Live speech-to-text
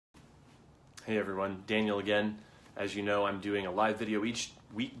Hey everyone, Daniel again. As you know, I'm doing a live video each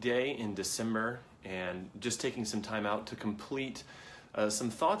weekday in December and just taking some time out to complete some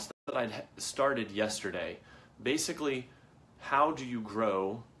thoughts that I'd started yesterday. Basically, how do you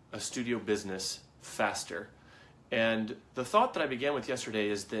grow a studio business faster? And the thought that I began with yesterday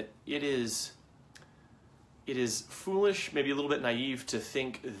is that it is foolish, maybe a little bit naive to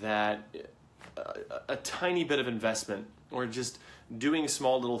think that a tiny bit of investment or just doing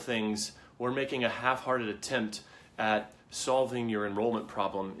small little things or making a half-hearted attempt at solving your enrollment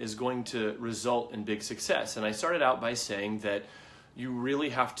problem is going to result in big success. And I started out by saying that you really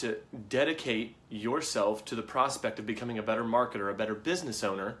have to dedicate yourself to the prospect of becoming a better marketer, a better business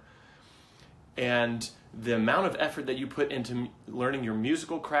owner, and the amount of effort that you put into learning your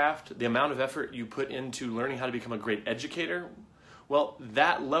musical craft, the amount of effort you put into learning how to become a great educator, well,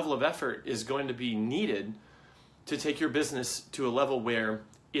 that level of effort is going to be needed to take your business to a level where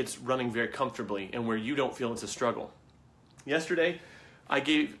it's running very comfortably and where you don't feel it's a struggle. Yesterday, I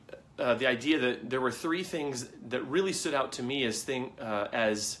gave the idea that there were three things that really stood out to me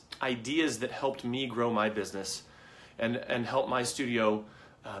as ideas that helped me grow my business and help my studio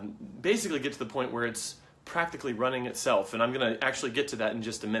basically get to the point where it's practically running itself. And I'm going to actually get to that in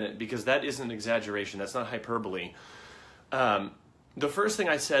just a minute because that isn't an exaggeration. That's not hyperbole. The first thing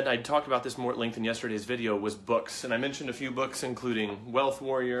I said, I talked about this more at length in yesterday's video, was books. And I mentioned a few books, including Wealth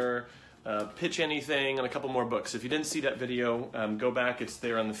Warrior, Pitch Anything, and a couple more books. If you didn't see that video, go back. It's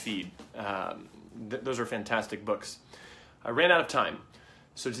there on the feed. Those are fantastic books. I ran out of time.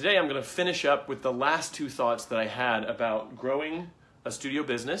 So today I'm going to finish up with the last two thoughts that I had about growing a studio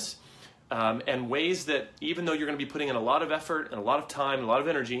business and ways that even though you're going to be putting in a lot of effort and a lot of time, and a lot of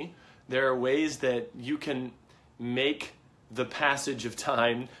energy, there are ways that you can make the passage of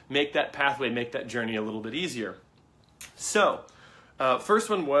time, make that pathway, make that journey a little bit easier. So, first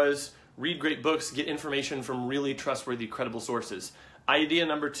one was read great books, get information from really trustworthy, credible sources. Idea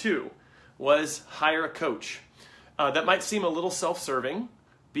number two was hire a coach. That might seem a little self-serving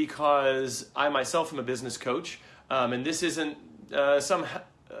because I myself am a business coach, and this isn't some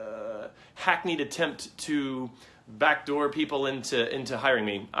hackneyed attempt to backdoor people into hiring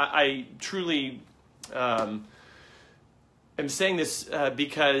me. I truly I'm saying this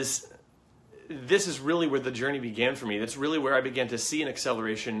because this is really where the journey began for me. That's really where I began to see an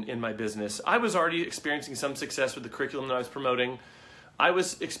acceleration in my business. I was already experiencing some success with the curriculum that I was promoting. I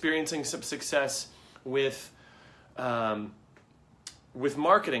was experiencing some success with marketing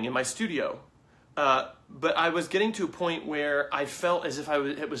in my studio. But I was getting to a point where I felt as if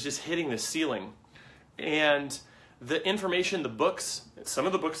it was just hitting the ceiling. And the information, the books, some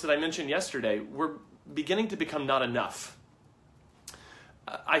of the books that I mentioned yesterday were beginning to become not enough.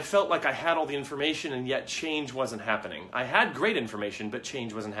 I felt like I had all the information and yet change wasn't happening. I had great information, but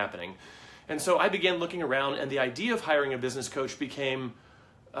change wasn't happening. And so I began looking around, and the idea of hiring a business coach became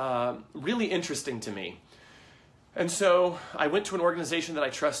really interesting to me. And so I went to an organization that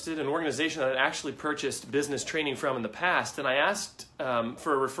I trusted, an organization that I'd actually purchased business training from in the past, and I asked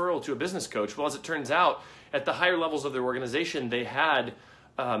for a referral to a business coach. Well, as it turns out, at the higher levels of their organization, they had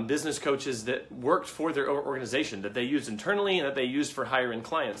business coaches that worked for their organization, that they used internally and that they used for higher-end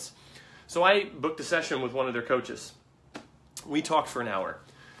clients. So I booked a session with one of their coaches. We talked for an hour.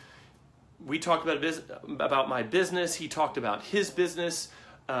 We talked about my business. He talked about his business.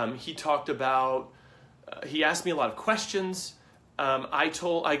 He asked me a lot of questions.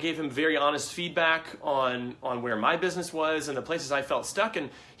 I gave him very honest feedback on where my business was and the places I felt stuck, and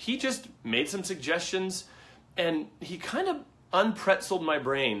he just made some suggestions, and he kind of unpretzeled my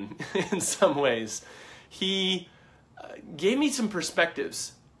brain in some ways. He gave me some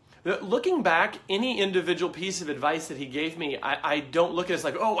perspectives. Looking back, any individual piece of advice that he gave me, I don't look at it as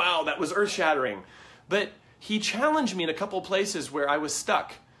like, oh wow, that was earth-shattering. But he challenged me in a couple places where I was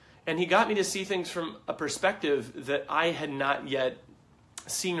stuck. And he got me to see things from a perspective that I had not yet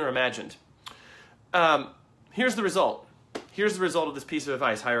seen or imagined. Here's the result. Here's the result of this piece of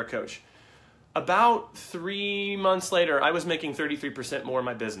advice: hire a coach. About 3 months later, I was making 33% more in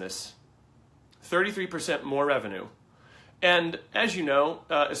my business. 33% more revenue. And as you know,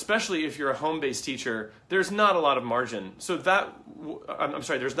 especially if you're a home-based teacher, there's not a lot of margin. So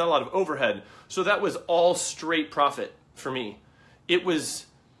there's not a lot of overhead. So that was all straight profit for me. It was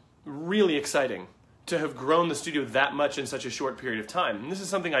really exciting to have grown the studio that much in such a short period of time. And this is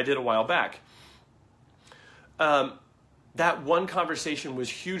something I did a while back. That one conversation was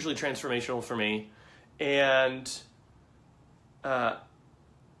hugely transformational for me, and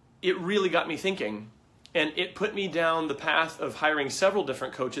it really got me thinking, and it put me down the path of hiring several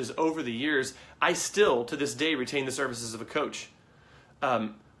different coaches over the years. I still, to this day, retain the services of a coach.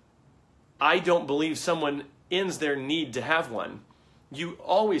 I don't believe someone ends their need to have one. You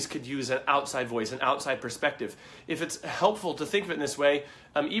always could use an outside voice, an outside perspective. If it's helpful to think of it in this way,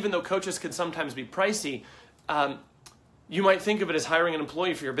 even though coaches can sometimes be pricey, you might think of it as hiring an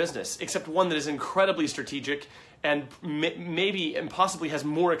employee for your business, except one that is incredibly strategic and maybe and possibly has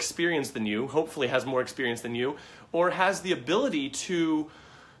more experience than you, hopefully has more experience than you, or has the ability to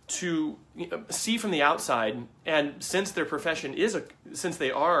see from the outside. And since their profession since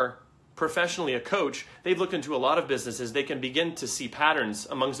they are professionally a coach, they've looked into a lot of businesses. They can begin to see patterns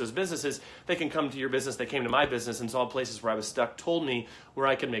amongst those businesses. They can come to your business. They came to my business and saw places where I was stuck, told me where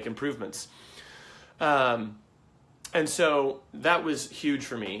I could make improvements. And so that was huge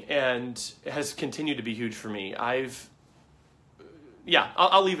for me and has continued to be huge for me. I'll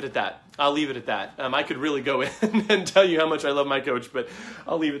leave it at that. I'll leave it at that. I could really go in and tell you how much I love my coach, but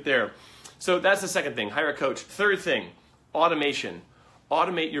I'll leave it there. So that's the second thing, hire a coach. Third thing, automation.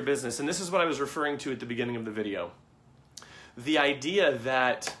 Automate your business. And this is what I was referring to at the beginning of the video. The idea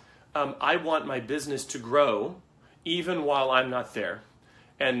that I want my business to grow even while I'm not there.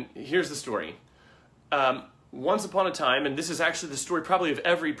 And here's the story. Once upon a time, and this is actually the story probably of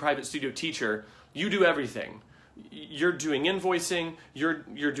every private studio teacher, you do everything. You're doing invoicing, you're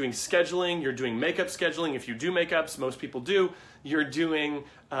doing scheduling, you're doing makeup scheduling. If you do makeups, most people do. You're doing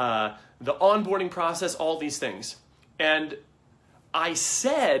the onboarding process, all these things. And I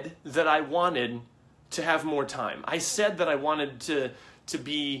said that I wanted to have more time. I said that I wanted to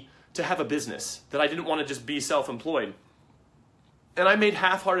have a business, that I didn't want to just be self-employed. And I made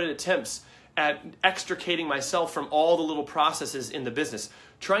half-hearted attempts at extricating myself from all the little processes in the business,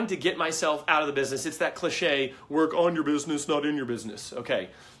 trying to get myself out of the business. It's that cliche, work on your business, not in your business. Okay,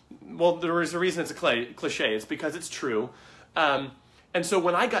 well, there is a reason it's a cliche. It's because it's true. And so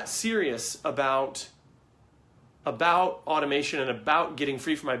when I got serious about automation and about getting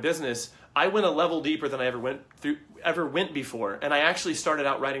free from my business, I went a level deeper than I ever went before. And I actually started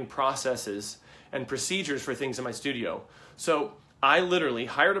out writing processes and procedures for things in my studio. So I literally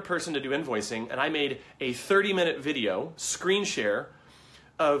hired a person to do invoicing, and I made a 30-minute video, screen share,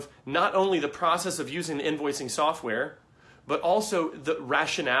 of not only the process of using the invoicing software, but also the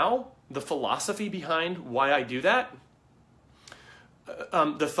rationale, the philosophy behind why I do that,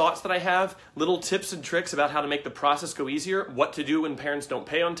 the thoughts that I have, little tips and tricks about how to make the process go easier, what to do when parents don't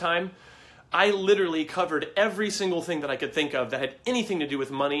pay on time. I literally covered every single thing that I could think of that had anything to do with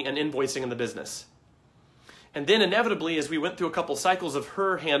money and invoicing in the business. And then inevitably, as we went through a couple cycles of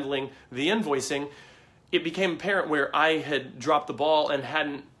her handling the invoicing, it became apparent where I had dropped the ball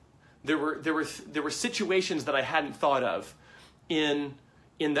and there were situations that I hadn't thought of in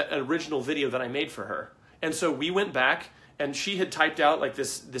that original video that I made for her. And so we went back, and she had typed out like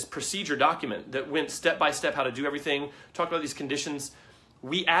this procedure document that went step by step how to do everything, talked about these conditions.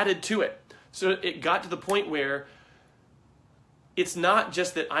 We added to it. So it got to the point where it's not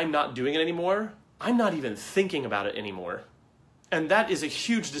just that I'm not doing it anymore, I'm not even thinking about it anymore. And that is a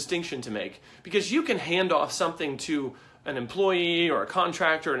huge distinction to make, because you can hand off something to an employee or a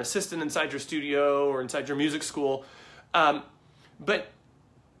contractor, an assistant inside your studio or inside your music school. But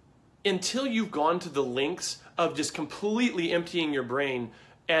until you've gone to the lengths of just completely emptying your brain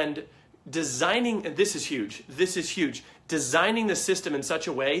and designing, and this is huge, designing the system in such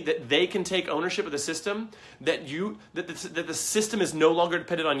a way that they can take ownership of the system, that the system is no longer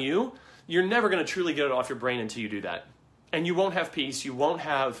dependent on you, you're never going to truly get it off your brain until you do that. And you won't have peace. You won't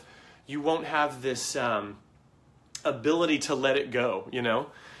have this ability to let it go, you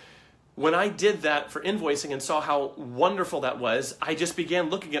know? When I did that for invoicing and saw how wonderful that was, I just began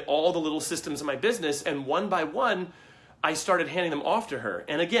looking at all the little systems in my business, and one by one, I started handing them off to her.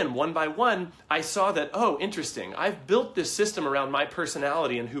 And again, one by one, I saw that, oh, interesting. I've built this system around my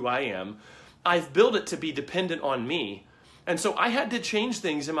personality and who I am. I've built it to be dependent on me. And so I had to change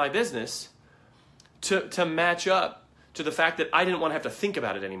things in my business to match up to the fact that I didn't want to have to think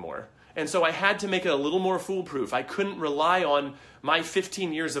about it anymore. And so I had to make it a little more foolproof. I couldn't rely on my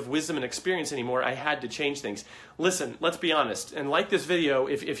 15 years of wisdom and experience anymore. I had to change things. Listen, let's be honest, and like this video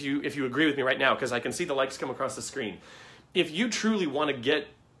if you agree with me right now, because I can see the likes come across the screen. If you truly want to get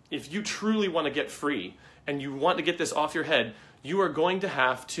free and you want to get this off your head, you are going to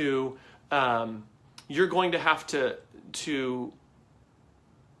have to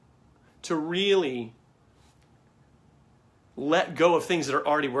really let go of things that are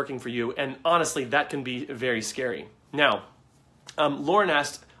already working for you. And honestly, that can be very scary. Now, Lauren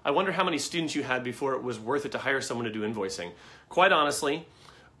asked, I wonder how many students you had before it was worth it to hire someone to do invoicing. Quite honestly,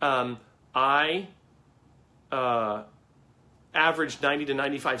 I averaged 90 to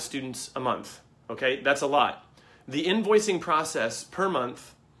 95 students a month. Okay, that's a lot. The invoicing process per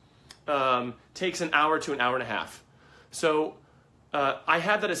month takes an hour to an hour and a half. So I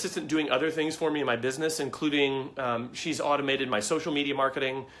have that assistant doing other things for me in my business, including she's automated my social media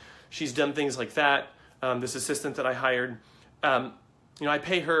marketing. She's done things like that. This assistant that I hired, I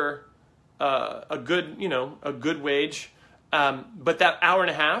pay her a good wage. But that hour and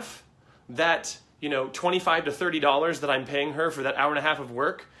a half, that $25 to $30 that I'm paying her for that hour and a half of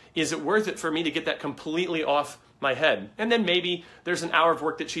work, is it worth it for me to get that completely off my head? And then maybe there's an hour of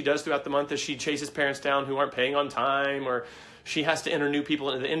work that she does throughout the month as she chases parents down who aren't paying on time, or she has to enter new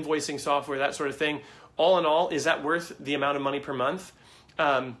people into the invoicing software, that sort of thing. All in all, is that worth the amount of money per month?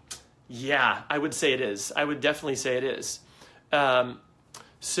 Yeah, I would say it is. I would definitely say it is.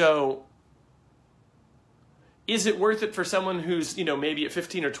 So is it worth it for someone who's, maybe at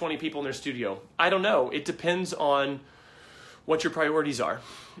 15 or 20 people in their studio? I don't know. It depends on what your priorities are.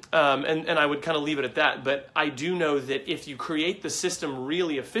 And I would kind of leave it at that. But I do know that if you create the system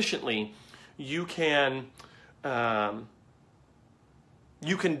really efficiently, you can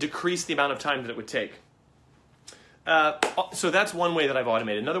decrease the amount of time that it would take. So that's one way that I've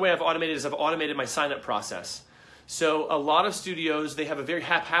automated. Another way I've automated is I've automated my sign-up process. So a lot of studios, they have a very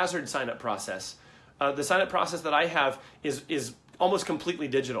haphazard sign-up process. The sign-up process that I have is almost completely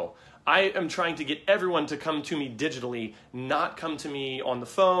digital. I am trying to get everyone to come to me digitally, not come to me on the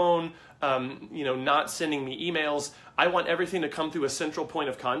phone, not sending me emails. I want everything to come through a central point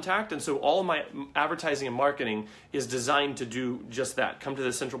of contact, and so all of my advertising and marketing is designed to do just that, come to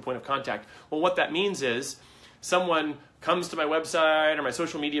the central point of contact. Well, what that means is someone comes to my website or my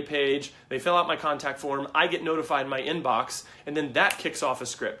social media page, they fill out my contact form, I get notified in my inbox, and then that kicks off a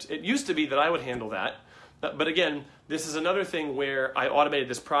script. It used to be that I would handle that, but again, this is another thing where I automated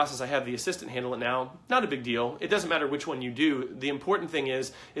this process. I have the assistant handle it now. Not a big deal. It doesn't matter which one you do. The important thing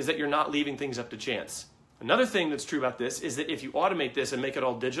is that you're not leaving things up to chance. Another thing that's true about this is that if you automate this and make it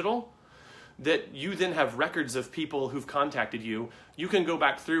all digital, that you then have records of people who've contacted you. You can go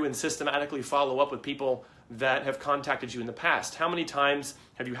back through and systematically follow up with people that have contacted you in the past. How many times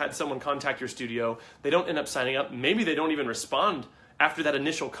have you had someone contact your studio? They don't end up signing up. Maybe they don't even respond after that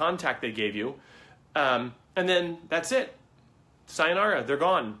initial contact they gave you. And then that's it. Sayonara, they're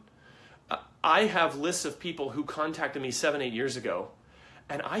gone. I have lists of people who contacted me 7, 8 years ago,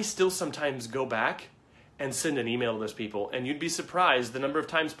 and I still sometimes go back and send an email to those people, and you'd be surprised the number of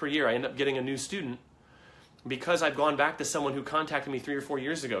times per year I end up getting a new student because I've gone back to someone who contacted me 3 or 4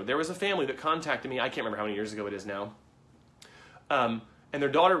 years ago. There was a family that contacted me, I can't remember how many years ago it is now, and their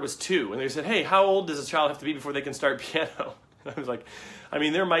daughter was 2, and they said, hey, how old does a child have to be before they can start piano? I was like,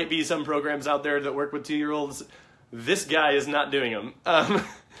 there might be some programs out there that work with 2-year-olds. This guy is not doing them.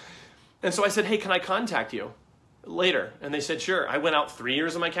 And so I said, hey, can I contact you later? And they said, sure. I went out 3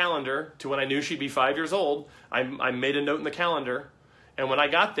 years on my calendar to when I knew she'd be 5 years old. I made a note in the calendar. And when I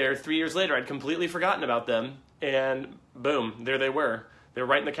got there 3 years later, I'd completely forgotten about them. And boom, there they were. They were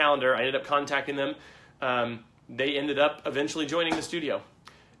right in the calendar. I ended up contacting them. They ended up eventually joining the studio.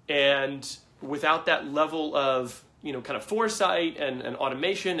 And without that level of kind of foresight and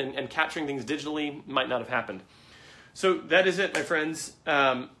automation and capturing things digitally, might not have happened. So that is it, my friends.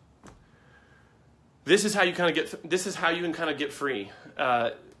 This is how you can kind of get free.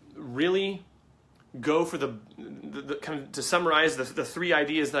 Really go for the kind of, to summarize the 3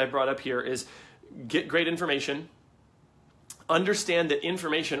 ideas that I brought up here is get great information. Understand that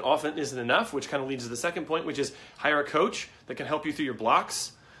information often isn't enough, which kind of leads to the second point, which is hire a coach that can help you through your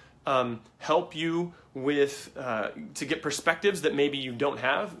blocks. Help you with to get perspectives that maybe you don't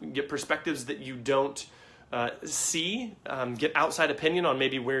have, get perspectives that you don't see, get outside opinion on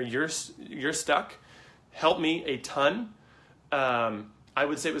maybe where you're stuck. Helped me a ton. I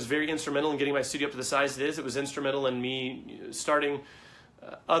would say it was very instrumental in getting my studio up to the size it is. It was instrumental in me starting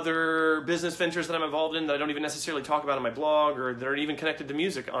other business ventures that I'm involved in that I don't even necessarily talk about on my blog or that are even connected to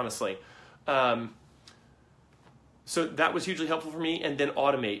music, honestly. So that was hugely helpful for me. And then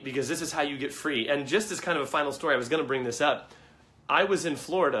automate, because this is how you get free. And just as kind of a final story, I was going to bring this up. I was in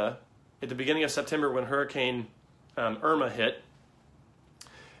Florida at the beginning of September when Hurricane Irma hit.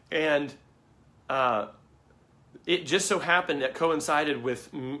 And it just so happened that coincided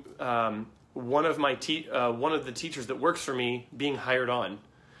with one of the teachers that works for me being hired on.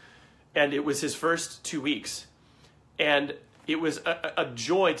 And it was his first 2 weeks. And it was a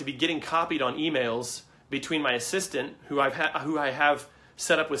joy to be getting copied on emails between my assistant, who I have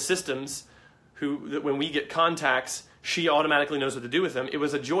set up with systems, that when we get contacts, she automatically knows what to do with them. It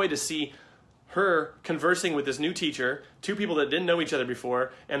was a joy to see her conversing with this new teacher, 2 people that didn't know each other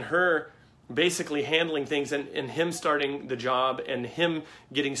before, and her basically handling things, and him starting the job, and him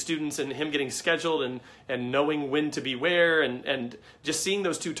getting students, and him getting scheduled, and knowing when to be where, and just seeing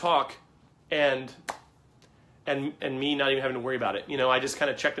those two talk, and me not even having to worry about it. You know, I just kind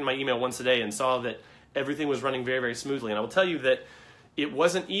of checked in my email once a day and saw that everything was running very, very smoothly. And I will tell you that it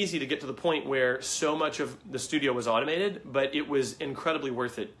wasn't easy to get to the point where so much of the studio was automated, but it was incredibly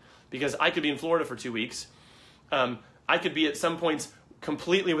worth it, because I could be in Florida for 2 weeks. I could be at some points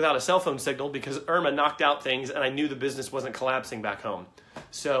completely without a cell phone signal because Irma knocked out things and I knew the business wasn't collapsing back home.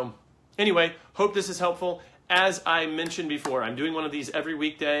 So anyway, hope this is helpful. As I mentioned before, I'm doing one of these every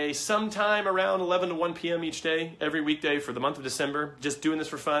weekday, sometime around 11 to 1 p.m. each day, every weekday for the month of December. Just doing this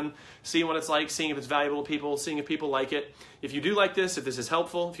for fun, seeing what it's like, seeing if it's valuable to people, seeing if people like it. If you do like this, if this is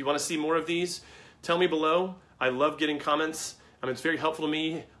helpful, if you want to see more of these, tell me below. I love getting comments. It's very helpful to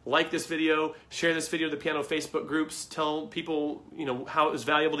me. Like this video, share this video to the piano Facebook groups, tell people, you know, how it was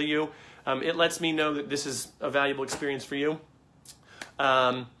valuable to you. It lets me know that this is a valuable experience for you.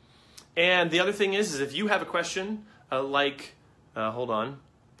 And the other thing is if you have a question, like Lauren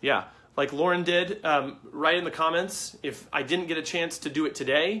did, write in the comments. If I didn't get a chance to do it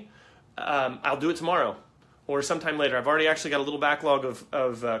today, I'll do it tomorrow or sometime later. I've already actually got a little backlog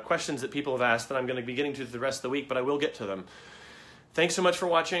of questions that people have asked that I'm going to be getting to the rest of the week, but I will get to them. Thanks so much for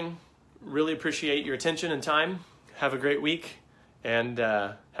watching. Really appreciate your attention and time. Have a great week, and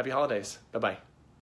happy holidays. Bye-bye.